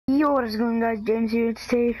Yo, what is going on, guys? James here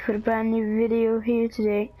today for a brand new video here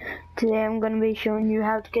today. Today I'm going to be showing you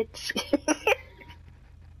how to get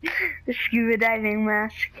the scuba diving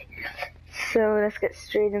mask. So let's get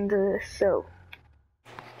straight into this. So,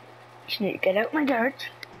 just need to get out my darts.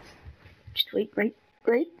 Just wait.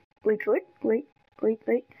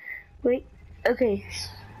 Okay,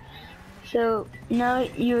 so now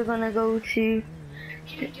you're going to go to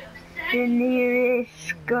the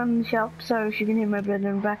nearest gun shop. Sorry if you can hear my brother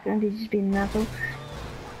in the background, he's just being an asshole.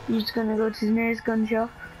 You're just gonna go to the nearest gun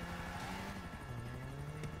shop.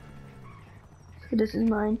 So this is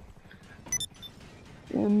mine.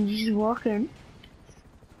 And you just walk in.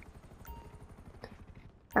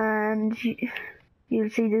 And you'll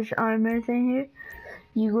see this armor thing here.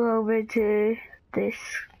 You go over to this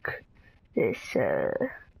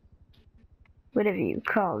whatever you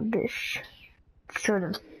call this sort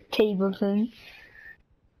of table thing,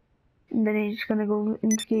 and then you're just gonna go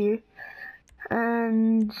into here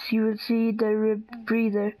and you will see the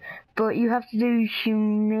rebreather, but you have to do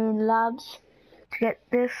humane labs to get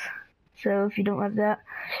this, so if you don't have that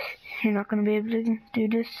you're not gonna be able to do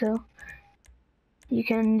this, so you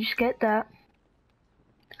can just get that.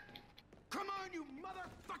 Come on, you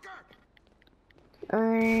motherfucker!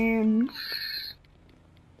 And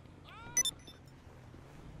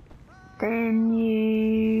then you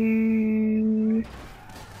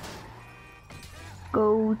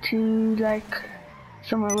go to like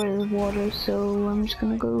somewhere where there's water, so I'm just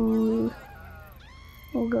gonna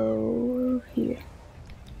we'll go here.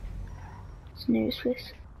 It's the nearest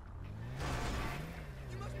place.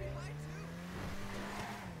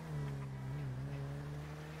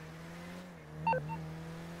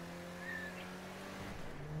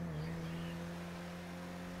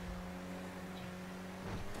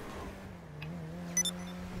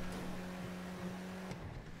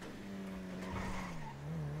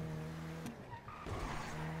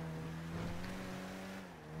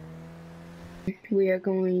 We are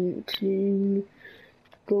going to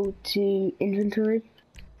go to inventory,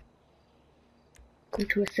 go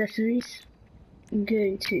to accessories,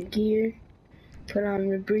 go to gear, put on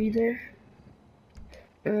the rebreather,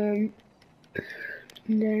 and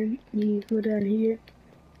then you go down here.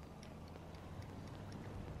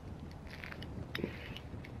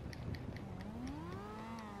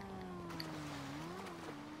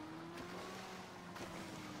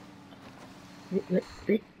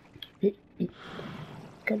 Wait.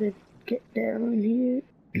 Gotta get down here.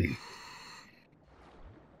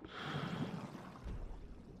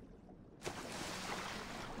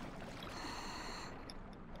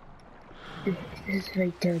 This is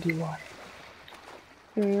very dirty water.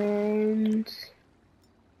 And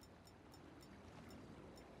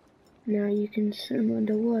now you can swim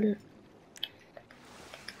underwater.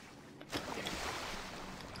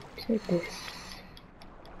 Take this.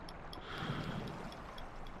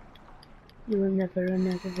 You will never run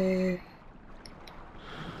out of air.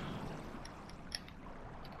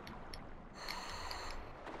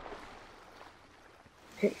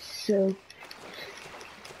 Okay, so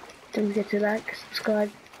don't forget to like,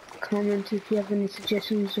 subscribe, comment if you have any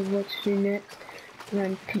suggestions of what to do next,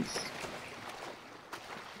 and peace.